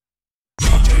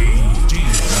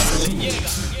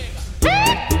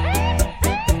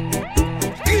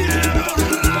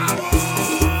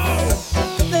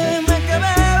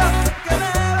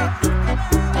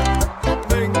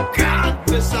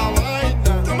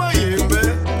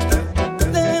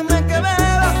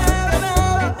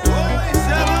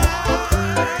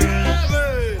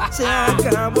Se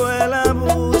acabó el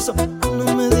abuso,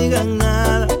 no me digan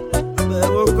nada.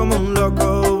 Bebo como un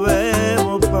loco,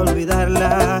 bebo pa'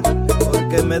 olvidarla.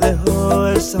 Porque me dejó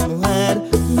esa mujer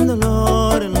un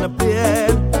dolor en la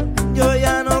piel. Yo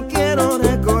ya no quiero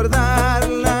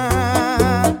recordarla.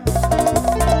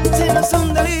 Si no es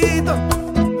un delito,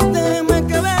 déjeme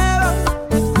que beba.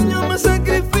 Yo me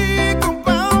sacrifico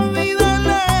pa'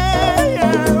 olvidarla.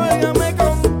 Óigame,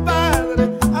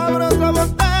 compadre, abro otra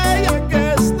botella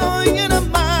que estoy en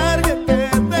amarga, que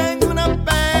tengo una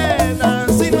pena.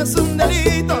 Si no es un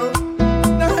delito,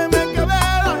 déjeme que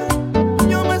beba.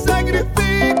 Yo me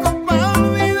sacrifico pa'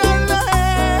 olvidarla.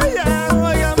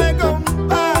 Óigame,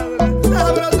 compadre,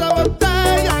 abro otra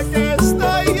botella que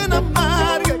estoy en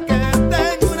amarga, que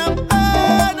tengo una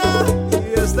pena.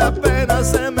 Y esta pena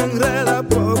se me enreda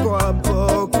poco a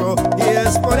poco, y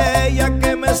es por ella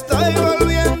que me estoy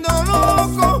volviendo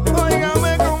loco.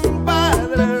 Óigame,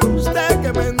 compadre, usted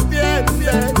que me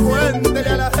entiende, cuéntele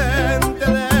a la gente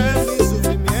de mi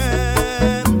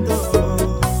sufrimiento.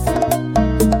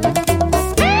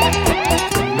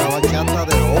 Una bachata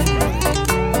de hombre.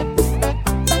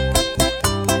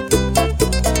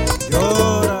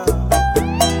 Llora.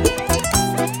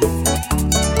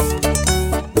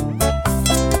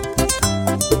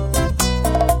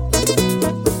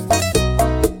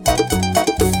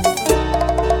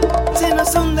 Si no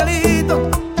es un delito,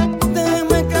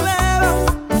 déjeme que beba.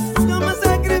 Yo me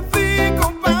sacrifico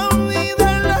pa'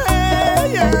 olvidarla.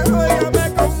 Óigame,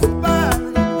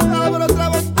 compadre, abro otra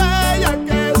botella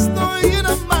que estoy en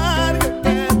amarga,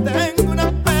 que tengo una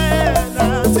pena.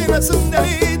 Si no es un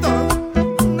delito,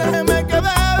 déjeme que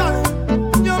beba.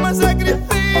 Yo me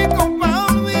sacrifico pa'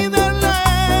 olvidarla.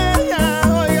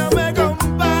 Óigame,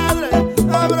 compadre,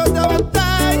 abro otra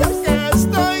botella que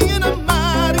estoy en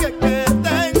amarga, que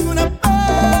tengo una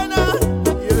pena.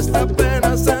 Y esta pena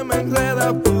se me enreda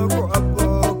poco a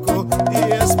poco, y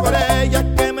es por ella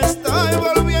que me estoy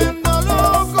volviendo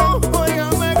loco.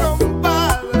 Óigame,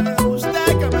 compadre,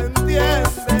 usted que me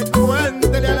entiende,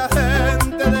 cuéntele a la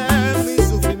gente de mi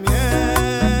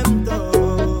sufrimiento.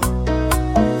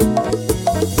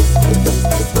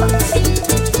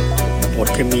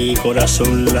 Porque mi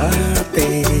corazón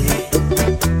late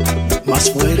más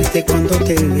fuerte cuando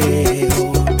te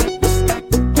veo,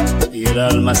 y el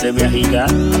alma se me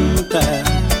agiganta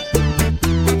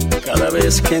cada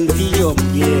vez que en ti yo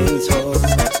pienso.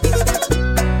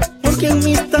 Porque en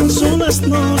mis tan solas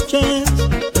noches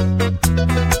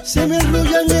se me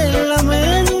arrullan el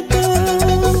lamento.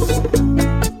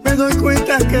 Me doy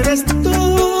cuenta que eres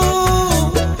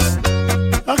tú,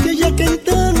 aquella que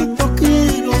tanto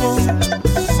quiero.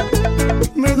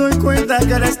 Me doy cuenta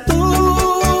que eres tú,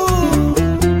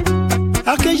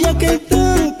 aquella que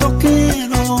tanto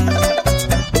quiero.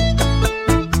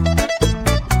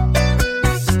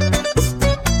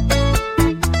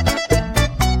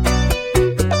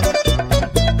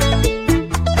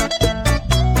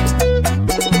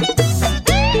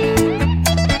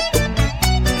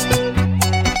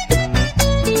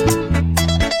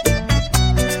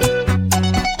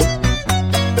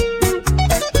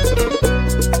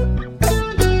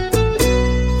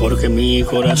 Porque mi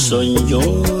corazón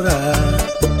llora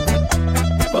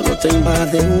cuando te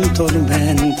invade un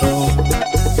tormento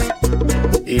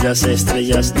y las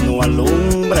estrellas no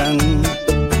alumbran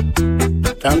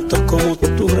tanto como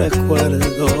tu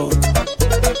recuerdo.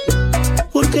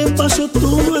 Porque paso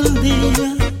todo el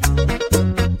día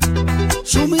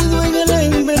sumido en el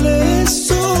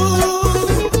embeleso.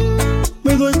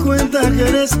 Me doy cuenta que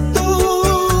eres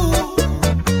tú,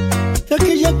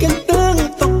 aquella que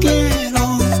tanto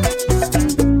quiero.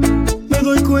 Me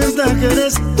doy cuenta que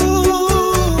eres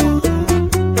tú,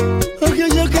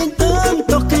 aquella que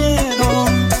tanto quiero.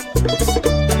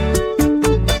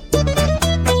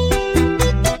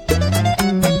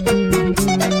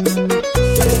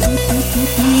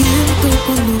 Miento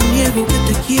cuando niego que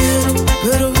te quiero,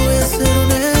 pero voy a ser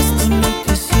honesto en lo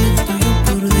que siento yo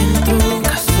por dentro.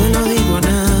 Casi no digo a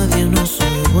nadie, no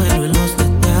soy bueno en los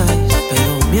detalles,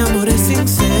 pero mi amor es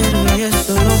sincero y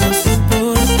eso es lo más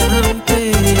importante.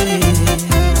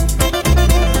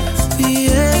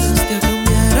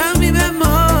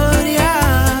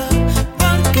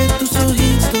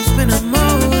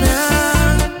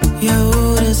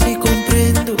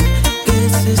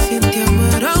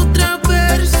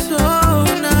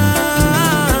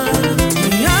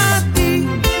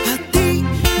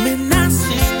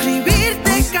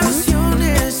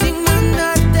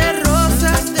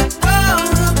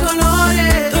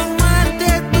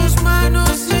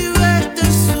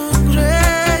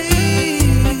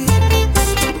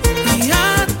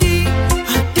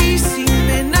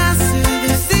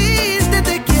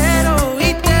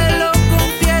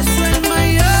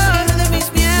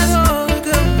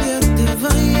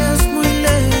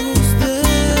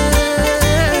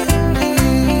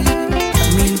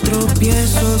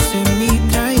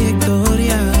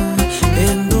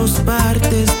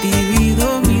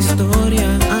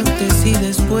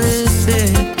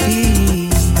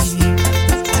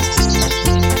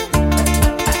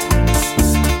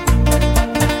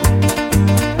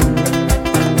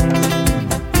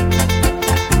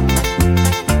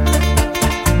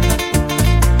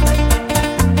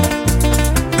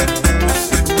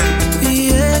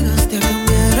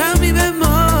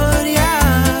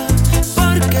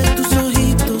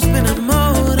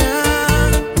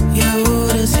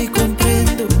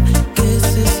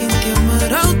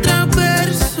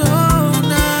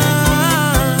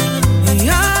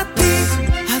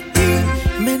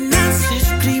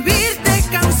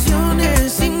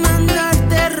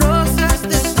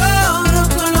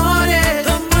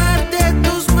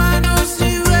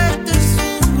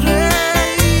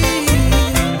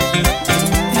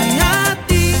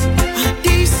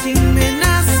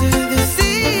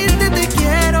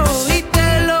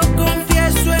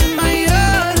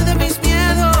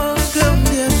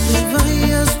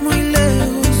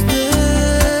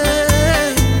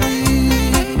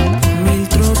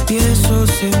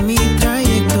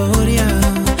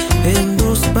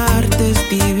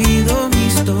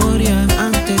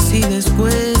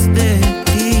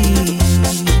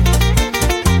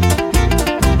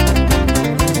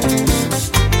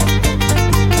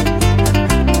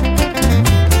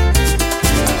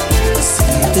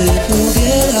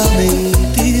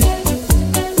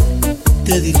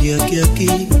 que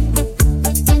aquí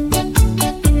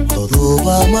todo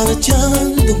va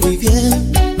marchando muy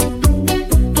bien,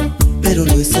 pero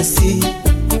no es así.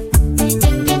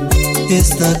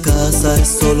 Esta casa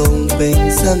es solo un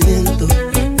pensamiento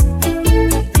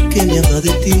que me habla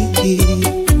de ti,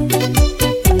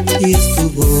 y es tu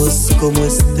voz como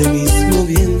este mismo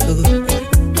viento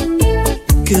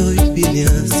que hoy viene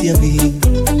hacia mí.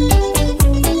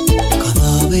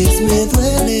 Cada vez me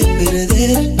duele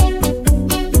perder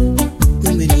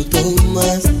un minuto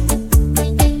más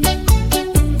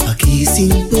aquí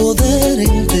sin poder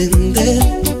entender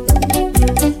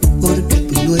por qué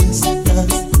tú no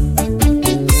estás.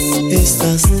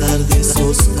 Estas tardes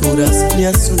oscuras me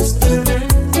asustan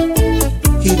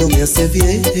y no me hace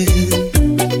bien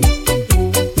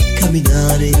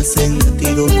caminar en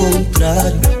sentido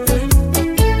contrario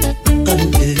a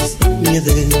lo que es mi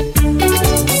edén.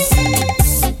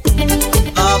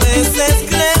 A veces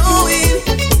creo oír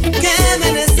que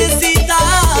me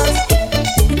necesitas,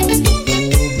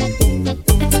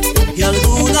 y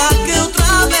alguna que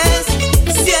otra vez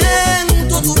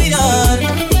siento tu mirar.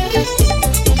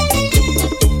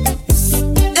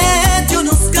 He hecho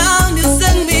unos cambios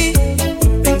en mí,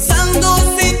 pensando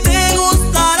si te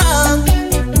gustarán.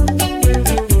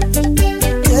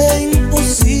 Qué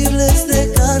imposible es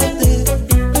dejarte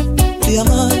de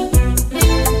amar.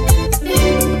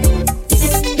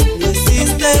 No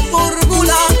existe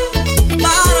fórmula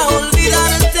para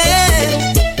olvidarte.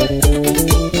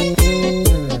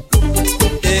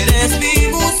 Eres mi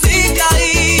música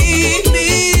y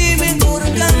mi mejor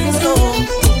canción.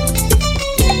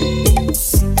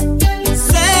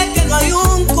 Sé que no hay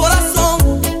un corazón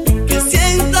que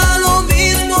sienta lo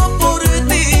mismo por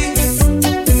ti.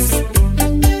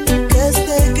 Que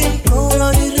esté que implora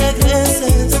y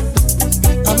regreses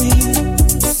a mí.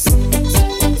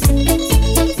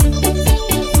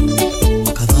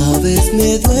 Cada vez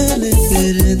me duele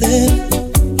perder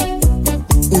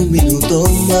un minuto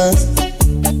más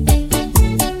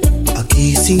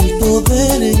aquí sin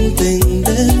poder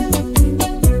entender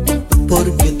por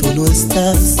qué tú no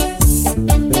estás.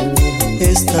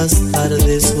 Estas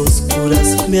tardes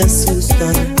oscuras me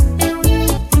asustan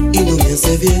y no me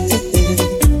hace bien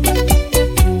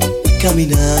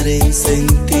caminar en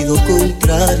sentido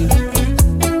contrario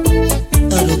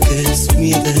a lo que es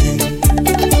mi edén.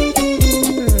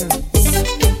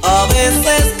 A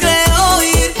veces creo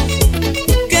oír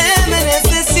que me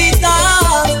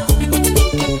necesitas,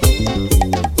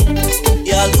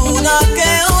 y alguna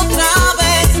que otra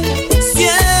vez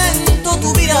siento tu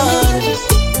mirar.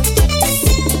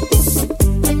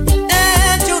 He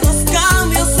hecho unos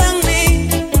cambios en mí,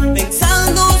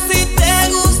 pensando si te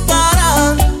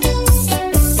gustarán.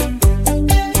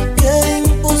 Qué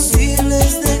imposible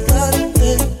es dejarte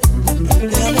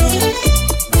de amar.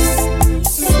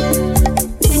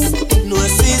 No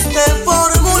existe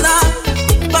fórmula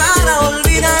para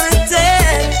olvidarte.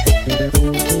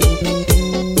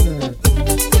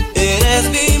 Eres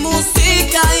mi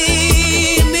música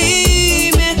y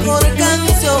mi mejor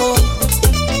canción.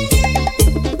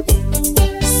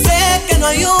 Sé que no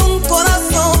hay un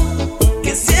corazón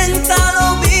que sienta lo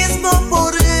mismo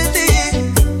por ti.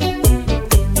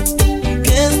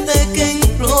 Que esté que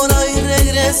implora y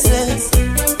regreses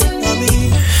a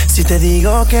mí. Si te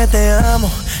digo que te amo,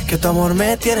 que tu amor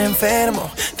me tiene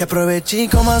enfermo, te aproveché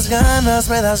con más ganas,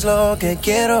 me das lo que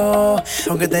quiero.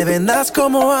 Aunque te vendas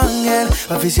como ángel,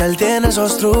 oficial tiene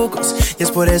esos trucos, y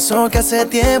es por eso que hace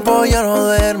tiempo yo no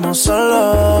duermo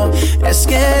solo. Es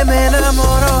que me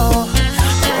enamoró,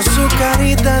 con su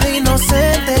carita de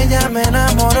inocente ya me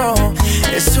enamoró.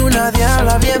 Es una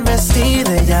diabla bien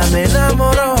vestida, ya me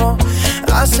enamoró.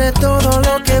 Hace todo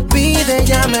lo que pide,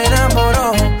 ya me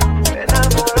enamoró.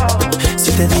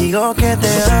 Si te digo que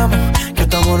te amo, que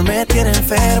tu amor me tiene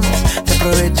enfermo, te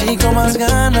aproveché con más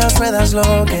ganas, me das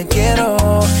lo que quiero.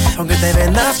 Aunque te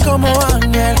vendas como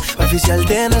ángel, oficial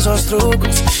tiene esos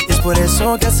trucos, y es por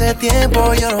eso que hace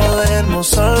tiempo yo no duermo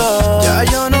solo. Ya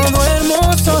yo no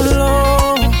duermo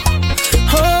solo.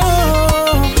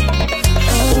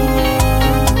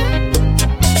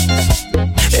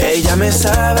 Ella me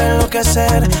sabe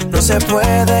enloquecer, no se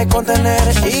puede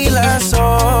contener, y las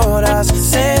horas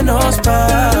se nos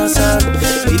pasan.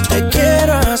 Y te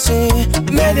quiero así,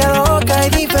 media loca y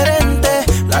diferente,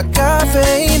 la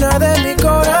cafeína de mi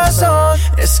corazón.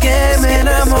 Es que me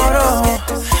enamoró,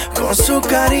 con su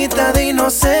carita de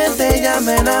inocente ya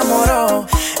me enamoró.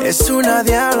 Es una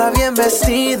diabla bien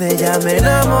vestida, ya me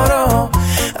enamoró.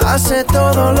 Hace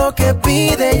todo lo que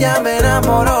pide, ya me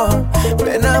enamoró,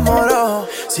 me enamoró.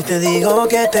 Si te digo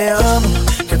que te amo,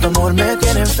 que tu amor me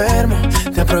tiene enfermo.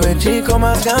 Te aproveché y con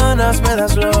más ganas me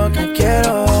das lo que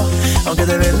quiero. Aunque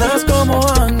te vendas como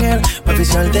ángel, para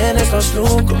oficiarte en estos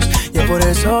trucos. Y es por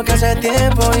eso que hace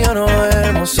tiempo yo no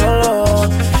duermo solo.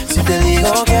 Si te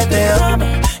digo que te amo,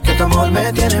 que tu amor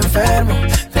me tiene enfermo,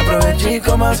 te aproveché y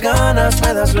con más ganas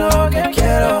me das lo que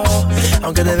quiero.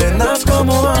 Aunque te vendas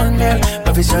como ángel,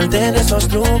 para oficiarte en estos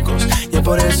trucos. Y es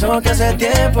por eso que hace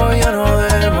tiempo yo no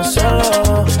duermo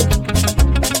solo.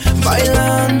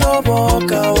 Bailando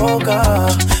boca a boca,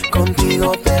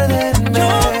 contigo perderme,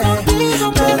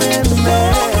 perderme.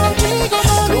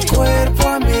 Tu cuerpo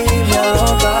a mí me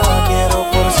aloca, quiero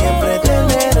por siempre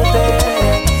tenerte,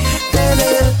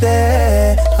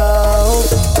 tenerte. Oh.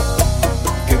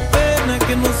 Qué pena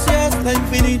que no seas la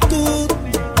infinitud,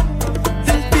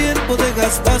 el tiempo te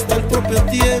gastaste el propio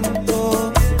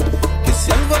tiempo. Que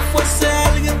si algo fuese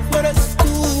alguien fueras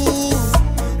tú.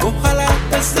 Ojalá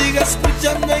te siga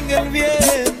escuchando en el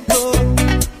viento.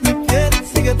 Mi piel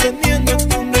sigue teniendo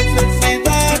tu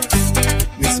necesidad.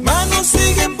 Mis manos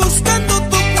siguen buscando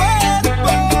tu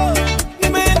cuerpo. Mi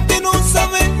mente no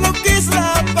sabe lo que es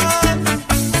la paz.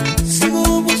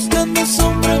 Sigo buscando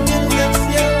sombra en el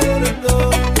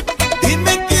desierto.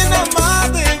 Dime quién ama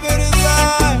de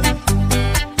verdad.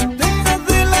 Deja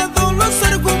de lado los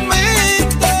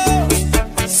argumentos.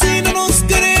 Si no nos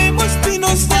queremos ni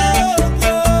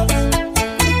nosotros,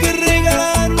 ¿por qué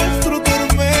regalar nuestro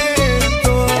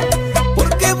tormento?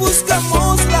 ¿Por qué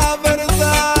buscamos la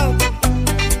verdad?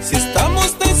 Si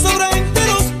estamos de sobra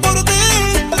enteros por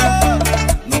dentro,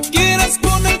 no quieras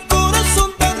con el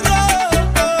corazón tan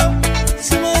roto.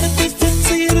 Si amarte es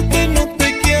decirte no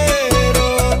te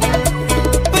quiero.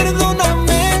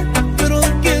 Perdóname, pero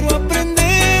quiero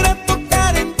aprender a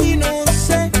tocar en ti, no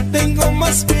sé. Tengo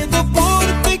más miedo por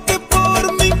ti que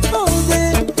por mi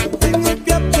poder. Tengo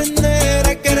que aprender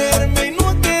a quererme y no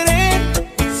a querer.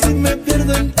 Si me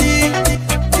pierdo en ti,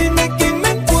 dime que me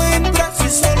encuentras. Si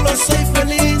solo soy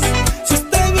feliz, si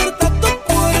está abierta tu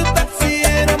puerta. Si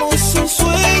éramos un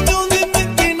sueño, dime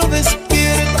que no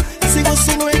despierta. Sigo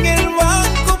solo en el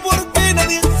banco porque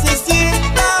nadie se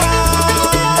sienta.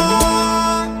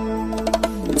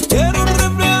 Quiero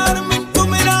reflejarme en tu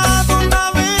mirada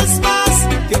una vez más,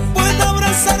 que pueda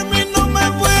abrazarme y no me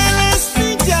vueles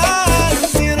pillar.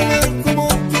 Quiero ver cómo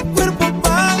tu cuerpo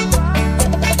va.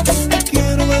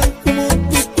 Quiero ver cómo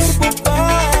tu cuerpo va.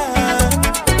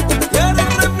 Quiero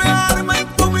reflejarme en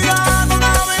tu mirada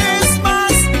una vez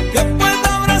más, que pueda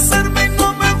abrazarme y no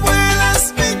me vueles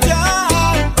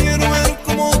pillar. Quiero ver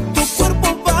cómo tu cuerpo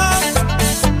va,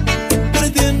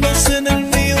 perdiéndose en el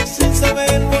mío sin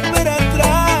saber volver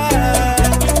atrás.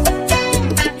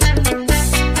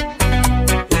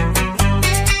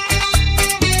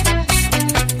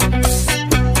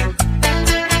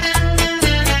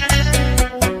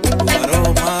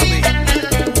 Claro, mami.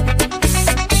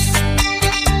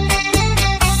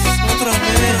 Otra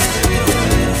vez.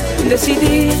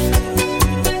 Decidí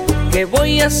que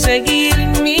voy a seguir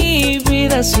mi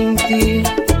vida sin ti.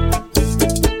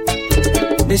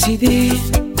 Decidí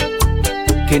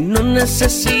que no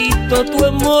necesito tu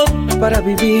amor para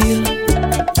vivir.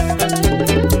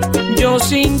 Yo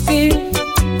sin ti,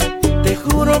 te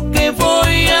juro que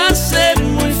voy a ser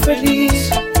muy feliz.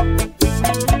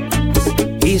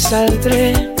 Y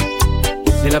saldré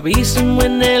del abismo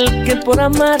en el que por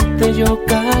amarte yo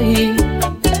caí.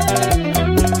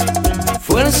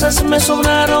 Fuerzas me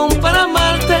sobraron para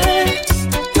amarte,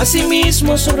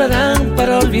 asimismo sobrarán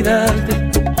para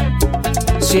olvidarte.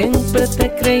 Siempre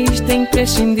te creíste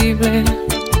imprescindible,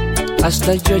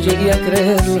 hasta yo llegué a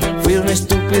creerlo. Fui un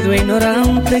estúpido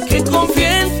ignorante que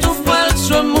confié en tu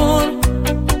falso amor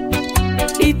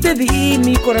y te di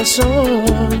mi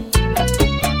corazón.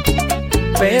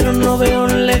 Pero no veo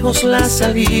lejos la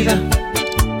salida.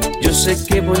 Yo sé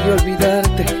que voy a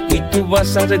olvidarte y tú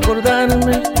vas a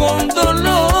recordarme con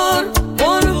dolor,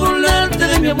 por burlarte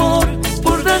de mi amor,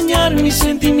 por dañar mis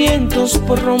sentimientos,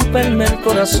 por romperme el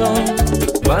corazón.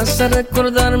 Vas a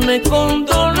recordarme con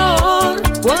dolor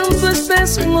cuando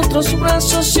estés en otros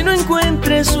brazos y no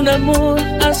encuentres un amor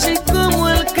así como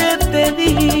el que te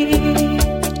di.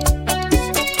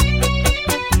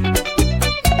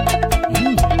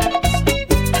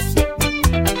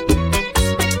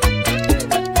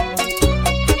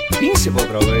 15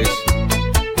 otra vez.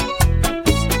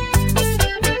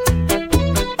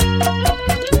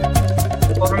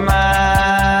 Por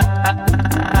más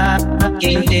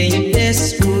que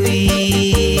intentes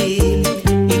huir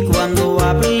y cuando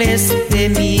hables de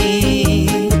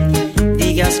mí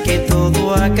digas que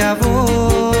todo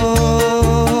acabó,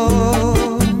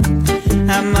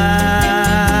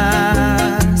 jamás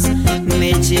me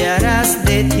echarás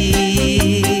de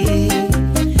ti.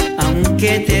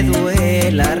 te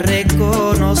duela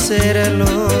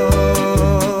reconocerlo.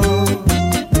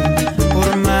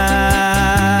 Por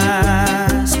más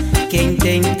que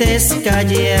intentes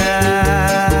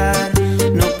callar,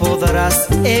 no podrás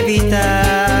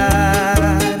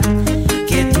evitar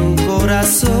que tu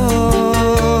corazón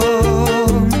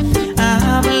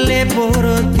hable por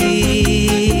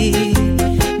ti.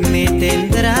 Me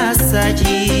tendrás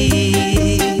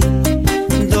allí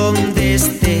donde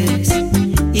estés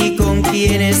y con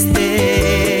quien estés.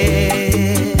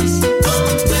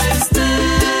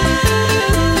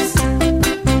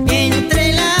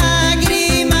 Entre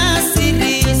lágrimas y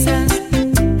risas,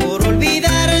 por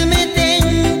olvidarme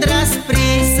tendrás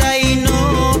prisa y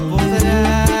no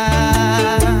podrás.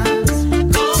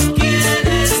 Con quien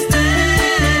estés,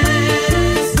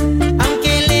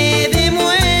 aunque le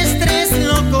demuestres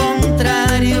lo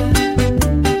contrario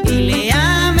y le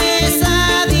ames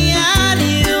a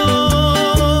diario,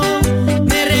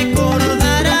 me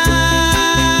recordarás.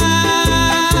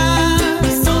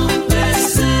 Donde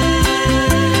estés,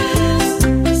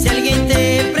 si alguien te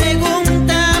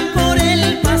pregunta por el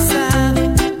pasado,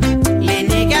 le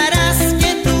negarás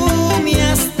que tú me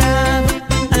has dado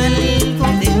algo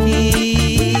de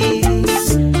ti.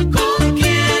 Con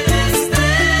quien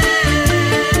estés,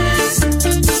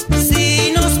 si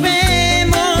nos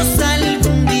vemos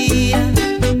algún día,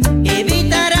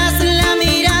 evitarás la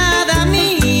mirada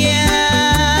mía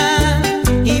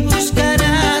y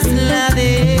buscarás la de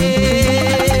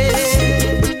él.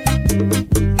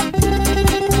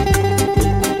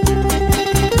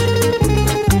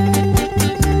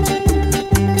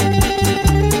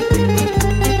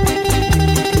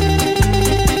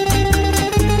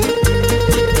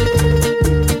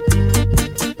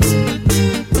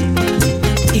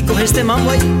 Y con este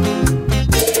mambo ahí.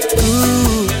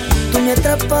 Tú me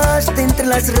atrapaste entre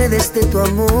las redes de tu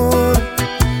amor,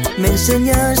 me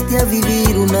enseñaste a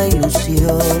vivir una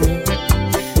ilusión,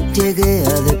 llegué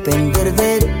a depender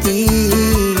de ti.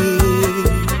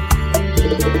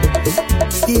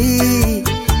 Y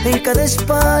en cada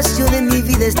espacio de mi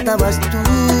vida estabas tú,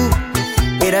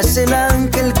 eras el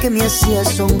ángel que me hacía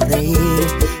sonreír,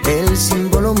 el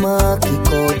símbolo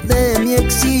mágico de mi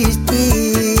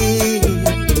existir.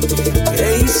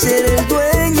 Creí ser el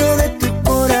dueño de tu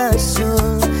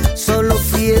corazón, solo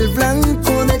fui el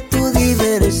blanco de tu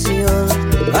diversión,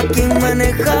 a quien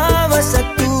manejabas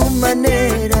a tu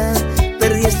manera.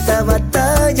 Perdí esta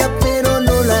batalla pero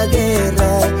no la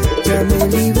guerra, ya me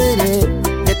liberé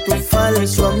de tu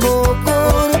falso amor.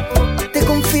 Te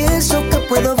confieso que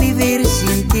puedo vivir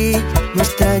sin ti, no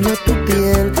extraño tu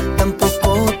piel,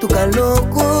 tampoco tu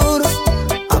calor.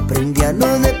 Aprendí a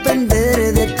no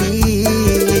depender de ti.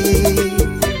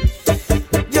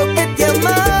 Yo que te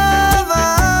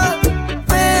amaba,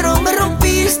 pero me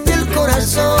rompiste el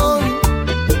corazón.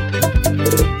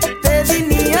 Te di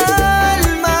mi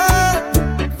alma,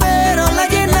 pero la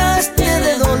llenaste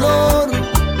de dolor.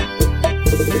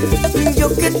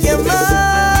 Yo que te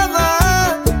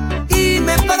amaba y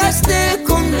me pagaste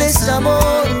con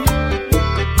desamor.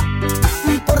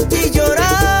 Por ti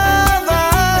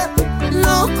lloraba,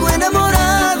 loco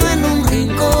enamorado en un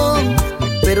rincón.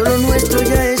 Pero lo nuestro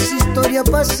ya es historia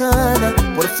pasada,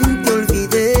 por fin te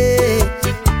olvidé.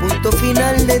 Punto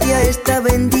final le di a esta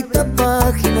bendita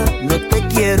página, no te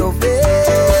quiero ver.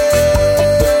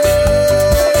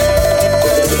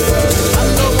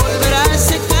 ¿Cuándo volverá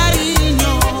ese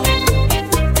cariño,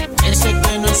 ese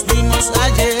que nos dimos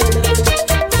ayer?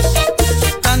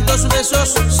 Tantos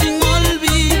besos sin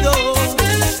olvido,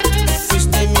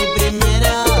 fuiste mi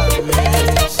primera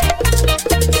vez.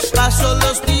 Paso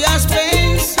los días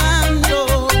pensando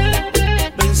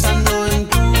en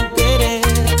tu querer.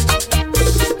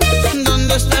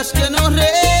 ¿Dónde estás que no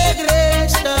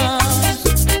regresas?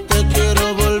 Te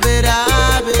quiero volver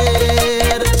a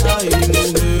ver. Ay,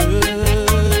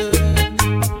 mujer,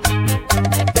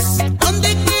 ¿dónde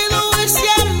quedó ese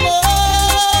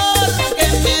amor que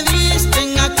me diste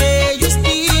en aquellos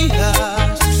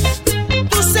días?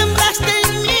 Tú sembraste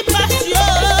en mi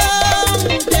pasión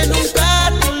que nunca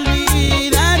te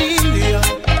olvidaría.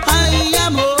 Ay,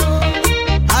 amor,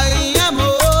 ay,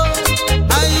 amor,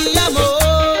 ay,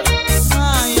 amor,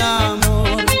 ay,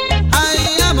 amor, ay,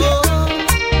 amor,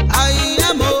 ay,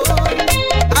 amor,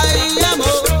 ay,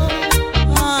 amor,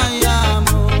 ay,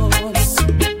 amor.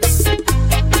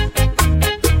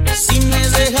 Si me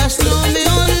dejas no me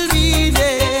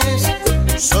olvides,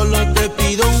 solo te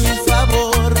pido un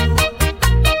favor,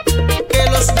 que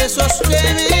los besos que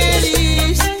me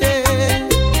diste,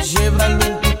 llévalo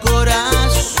en tu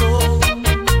corazón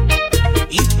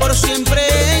y por siempre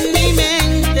en mi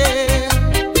mente,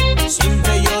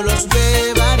 siempre yo los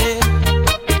llevaré.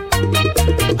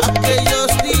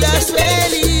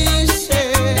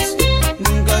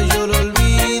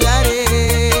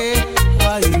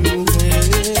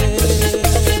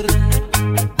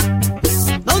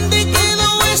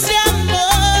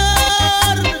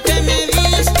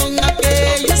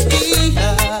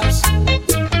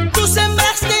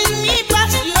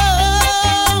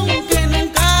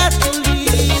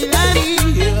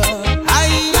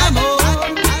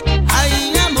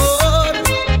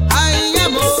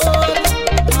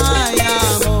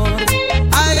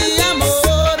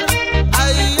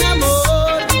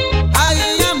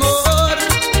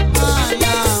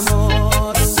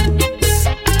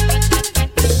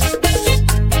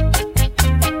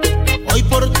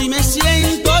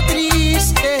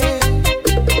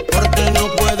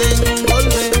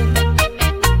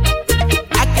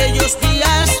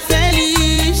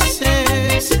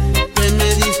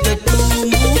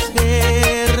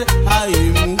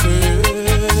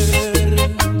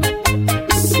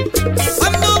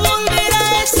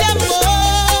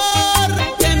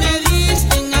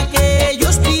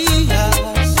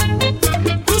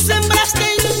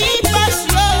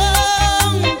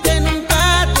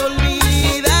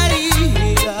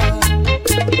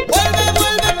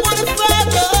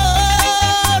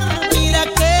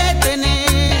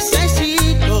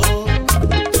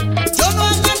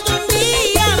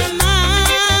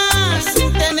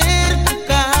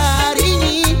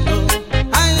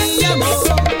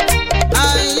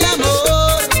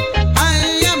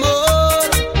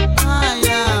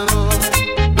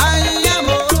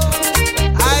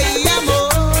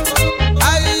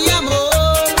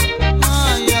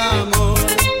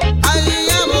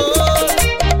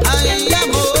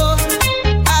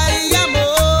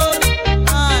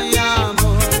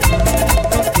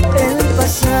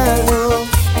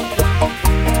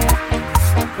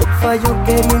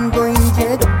 queriendo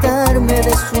inyectarme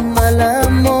de su mal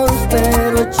amor,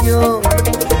 pero yo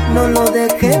no lo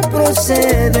dejé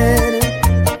proceder.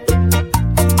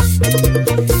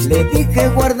 Le dije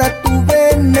guarda tu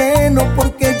veneno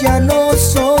porque ya no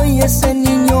soy ese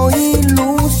niño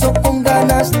iluso con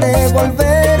ganas de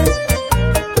volver.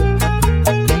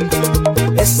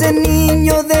 Ese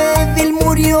niño débil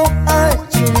murió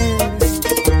ayer.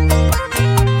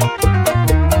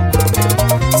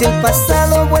 Si el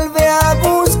pasado vuelve a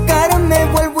buscarme,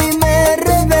 vuelvo y me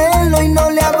revelo y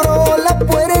no le abro la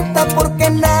puerta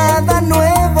porque nada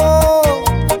nuevo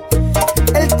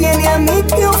él tiene a mí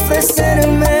que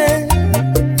ofrecerme.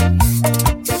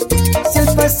 Si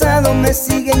el pasado me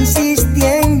sigue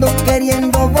insistiendo,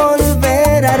 queriendo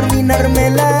volver a arruinarme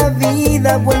la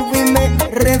vida, vuelvo y me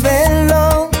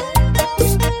revelo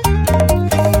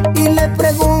y le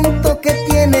pregunto qué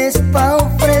tienes pa'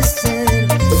 ofrecer.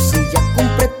 Si ya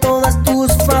compré todas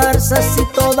tus farsas y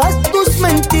todas tus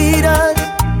mentiras,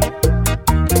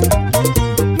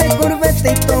 mejor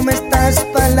vete y toma estas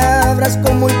palabras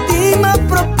como última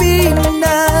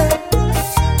propina.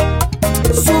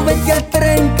 Súbete al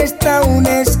tren que está a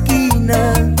una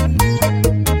esquina,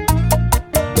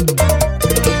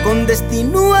 con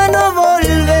destino a no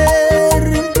volver.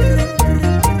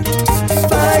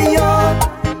 Falló,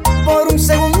 por un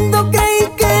segundo creí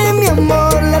que mi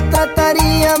amor la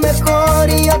trataría mejor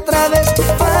y otra vez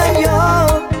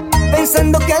falló,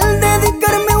 pensando que al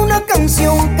dedicarme una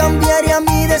canción cambiaría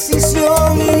mi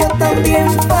decisión. Y yo también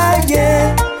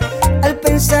fallé al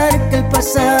pensar que el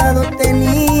pasado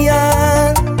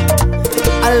tenía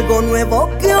algo nuevo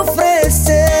que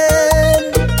ofrecer.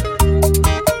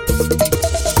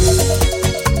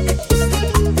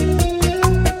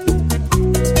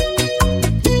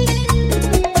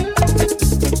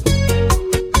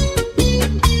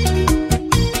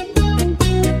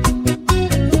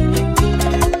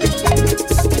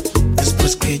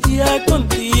 Después que ya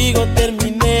contigo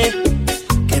terminé,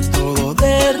 que todo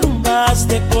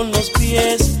derrumbaste con los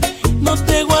pies, no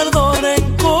te guardo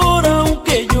rencor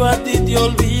aunque yo a ti te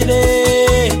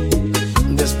olvidé.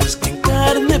 Después que en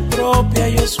carne propia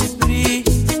yo sufrí,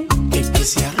 que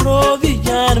quise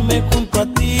arrodillarme junto a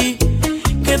ti,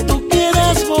 que tú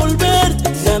quieras volver,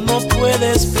 ya no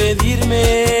puedes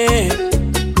pedirme.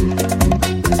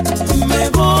 Me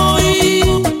voy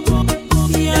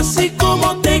y así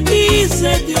como te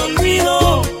quise te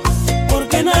olvido,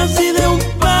 porque nací de un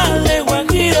padre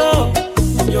guajiro,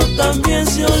 yo también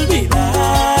sé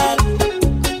olvidar.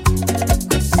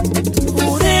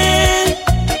 Juré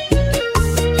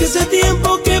que ese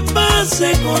tiempo que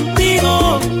pasé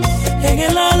contigo en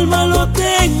el alma lo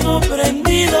tengo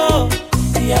prendido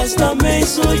y hasta me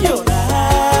hizo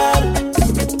llorar.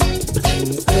 Te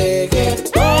entregué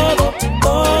todo,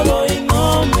 todo y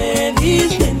no me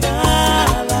diste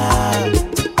nada.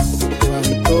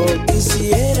 Cuánto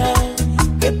quisiera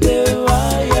que te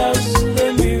vayas de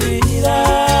mi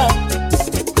vida.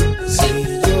 Si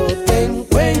yo te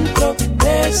encuentro,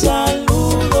 te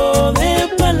saludo de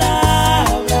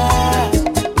palabra.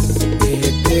 Que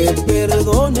te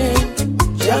perdone,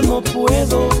 ya no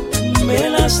puedo, me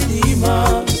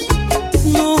lastimas.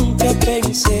 Nunca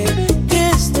pensé que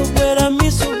esto fuera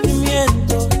mi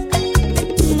sufrimiento.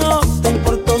 No te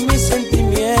importó mi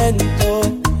sentimiento,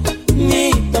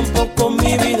 ni tampoco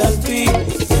mi vida al fin.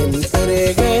 Te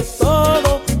entregué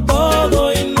todo,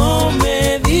 todo y no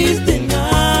me diste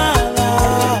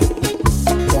nada.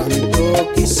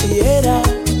 Cuánto quisiera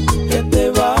que te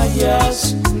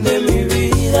vayas de mi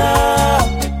vida.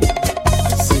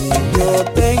 Si yo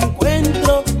te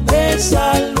encuentro, te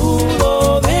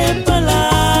saludo de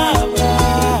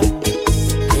palabra.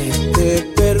 Que te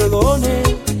perdone,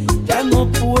 ya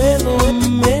no puedo,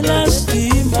 me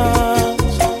lastimas.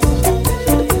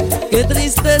 Qué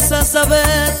tristeza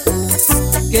saber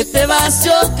que te vas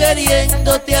yo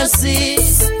queriéndote así,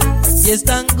 y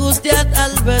esta angustia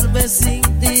al verme sin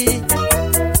ti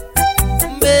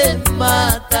me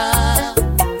mata.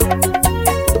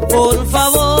 Por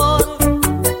favor,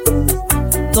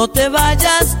 no te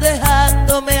vayas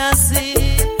dejándome así,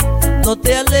 no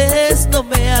te alejes, no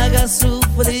me hagas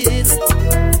sufrir,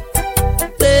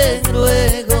 te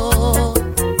ruego.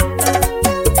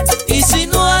 Y si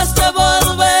no has de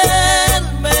volver,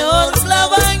 mejor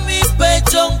clava en mi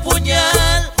pecho un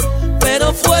puñal,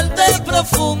 pero fuerte y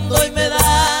profundo, y me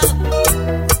da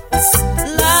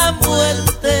la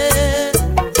muerte.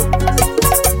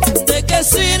 ¿De qué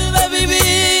sirve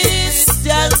vivir si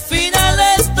al final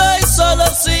estoy solo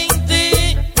sin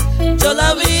ti? Yo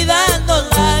la vida no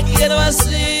la quiero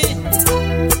así,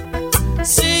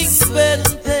 sin ver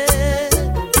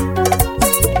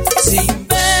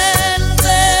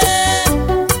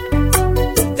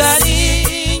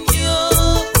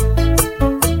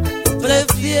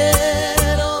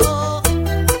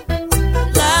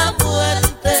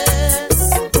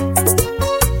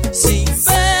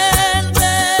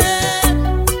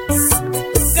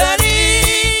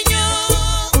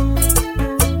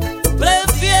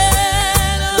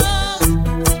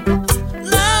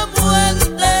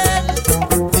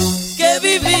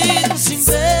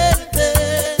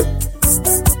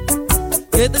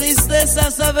Qué tristeza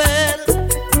saber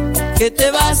que te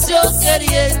vas yo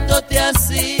queriéndote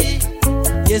así,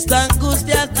 y esta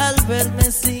angustia al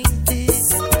verme sin ti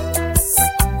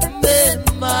me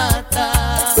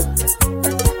mata.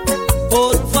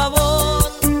 Por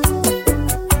favor,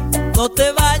 no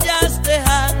te vayas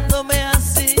dejándome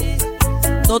así,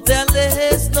 no te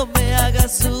alejes, no me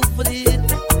hagas sufrir,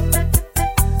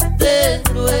 te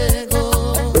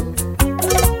ruego.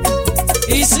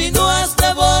 Y si no has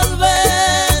de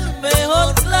volver,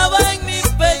 mejor clava en mi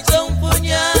pecho un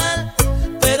puñal,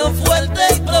 pero fuerte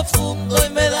y profundo, y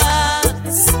me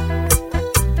das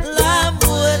la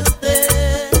muerte.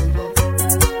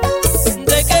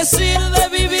 ¿De qué sirve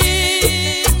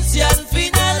vivir si al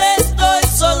final estoy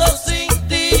solo sin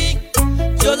ti?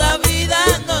 Yo la vida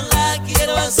no la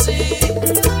quiero así,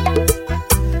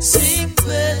 sin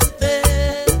verte,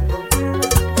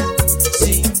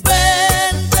 sin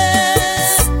verte,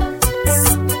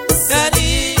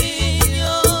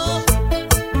 cariño.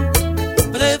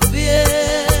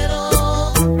 Prefiero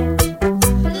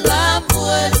la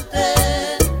muerte,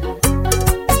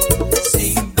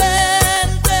 sin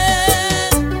verte,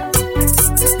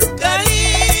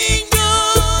 cariño.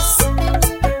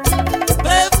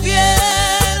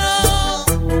 Prefiero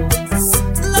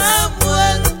la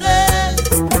muerte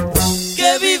que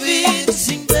vivir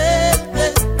sin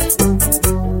verte,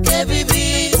 que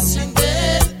vivir sin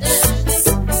verte,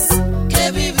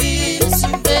 que vivir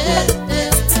sin verte,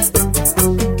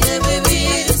 que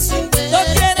vivir sin verte. No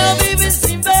quiero vivir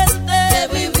sin verte, que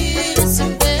vivir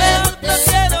sin verte. No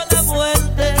quiero la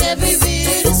muerte, que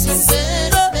vivir sin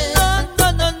verte. No,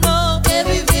 no, no, no, que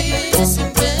vivir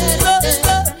sin verte. No,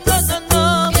 no, no,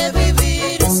 no, que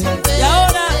vivir sin verte. Y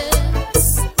ahora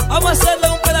vamos a hacerle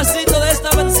un pedacito de esta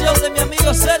versión de mi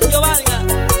amigo Sergio Vargas.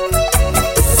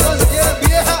 ¿Sabes qué,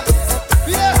 vieja?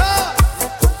 ¡Vieja!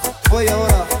 Voy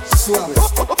ahora, suave.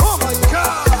 Oh my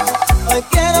God. Hoy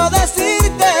quiero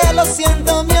decirte, lo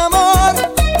siento mi amor.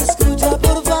 Escucha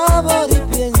por favor y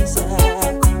piensa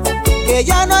que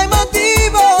ya no hay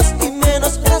motivos y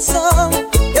menos razón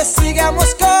que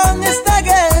sigamos con esta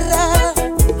guerra.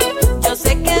 Yo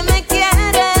sé que me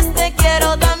quieres, te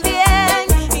quiero también,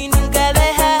 y nunca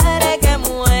dejaré que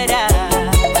muera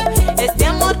este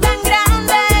amor tan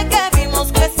grande que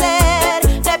vimos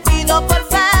crecer. Te pido por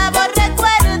favor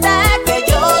recuerda que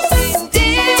yo sin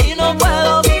ti no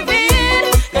puedo vivir,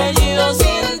 que yo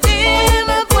sin ti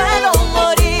me puedo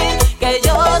morir, que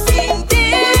yo sin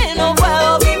ti no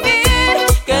puedo vivir,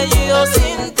 que yo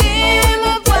sin ti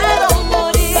me puedo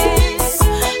morir.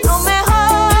 Lo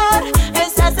mejor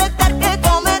es aceptar que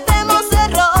cometemos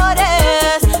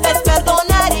errores, es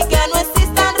perdonar y que no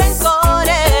existan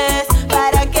rencores,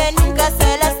 para que nunca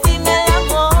se lastime el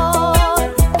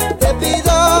amor. Te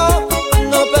pido,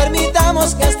 no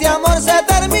permitamos que este amor se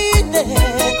termine,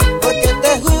 porque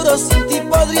te juro sin ti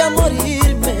podría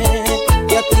morirme,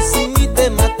 y a ti sin mí te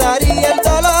mataría el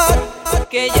dolor.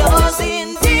 Que yo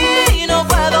sin ti no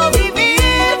puedo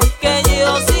vivir, que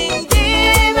yo sin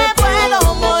ti me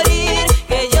puedo morir,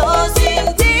 que yo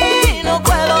sin ti no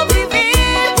puedo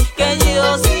vivir, que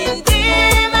yo sin ti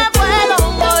me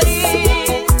puedo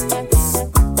morir.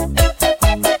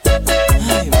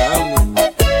 Ay, mami,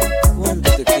 cuánto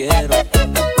te quiero,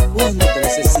 cuánto te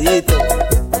necesito.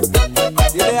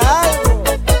 Dile algo.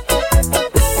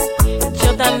 Yo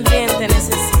también te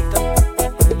necesito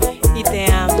y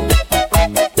te amo.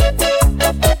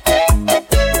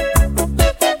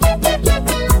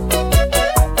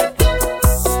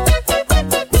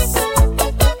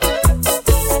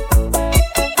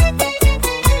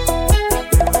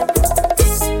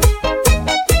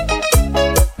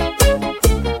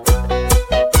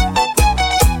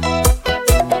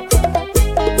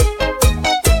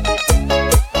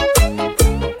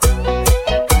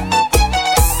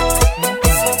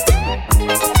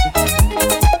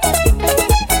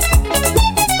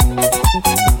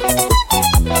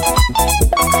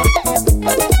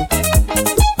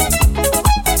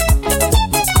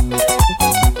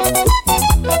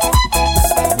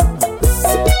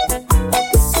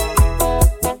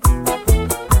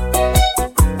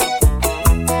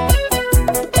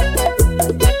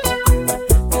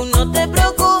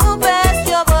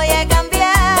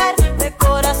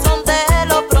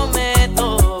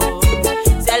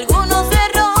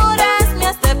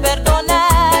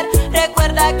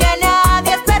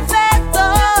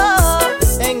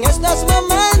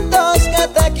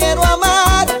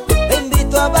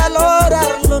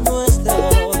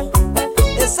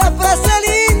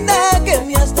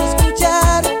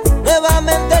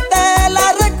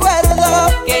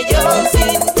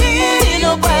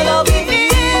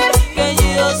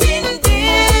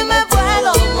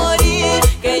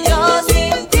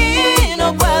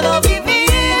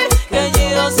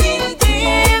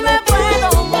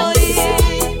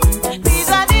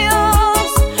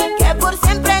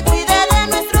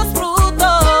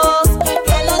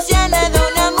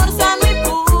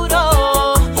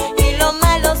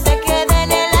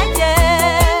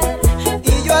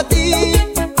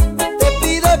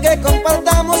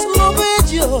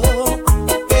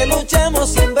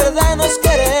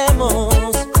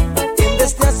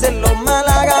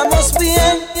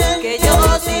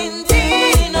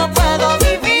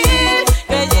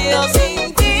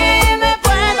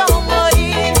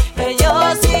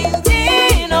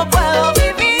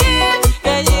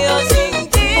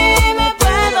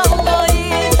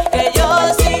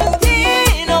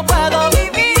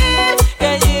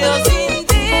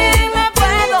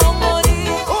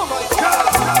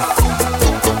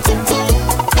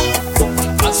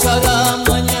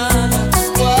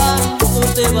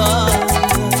 te vaya.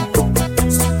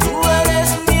 Tú eres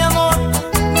mi amor,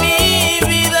 mi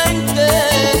vida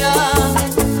entera.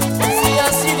 Si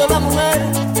has sido la mujer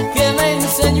que me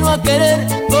enseñó a querer,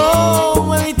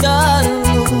 cómo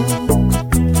evitarlo.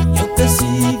 Yo te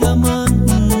sigo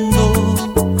amando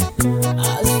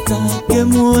hasta que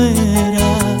muera.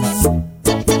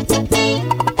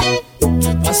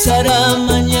 ¿Qué pasará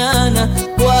mañana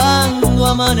cuando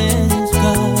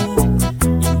amanezca?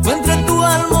 Encuentre tu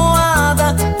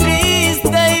almohada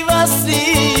triste y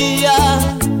vacía,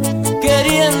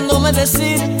 queriéndome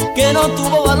decir que no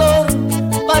tuvo valor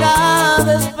para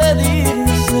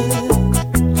despedirse,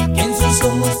 y que en sus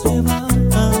ojos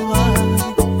llevaba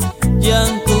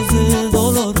llantos de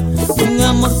dolor. Un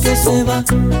amor que se va,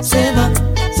 se va,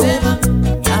 se va,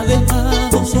 me ha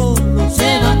dejado solo.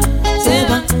 Se va, se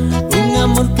va, un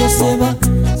amor que se va,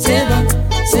 se va,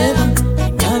 se va,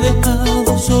 me ha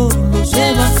dejado solo.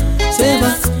 Se va, se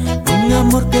va, un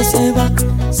amor que se va,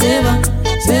 se va.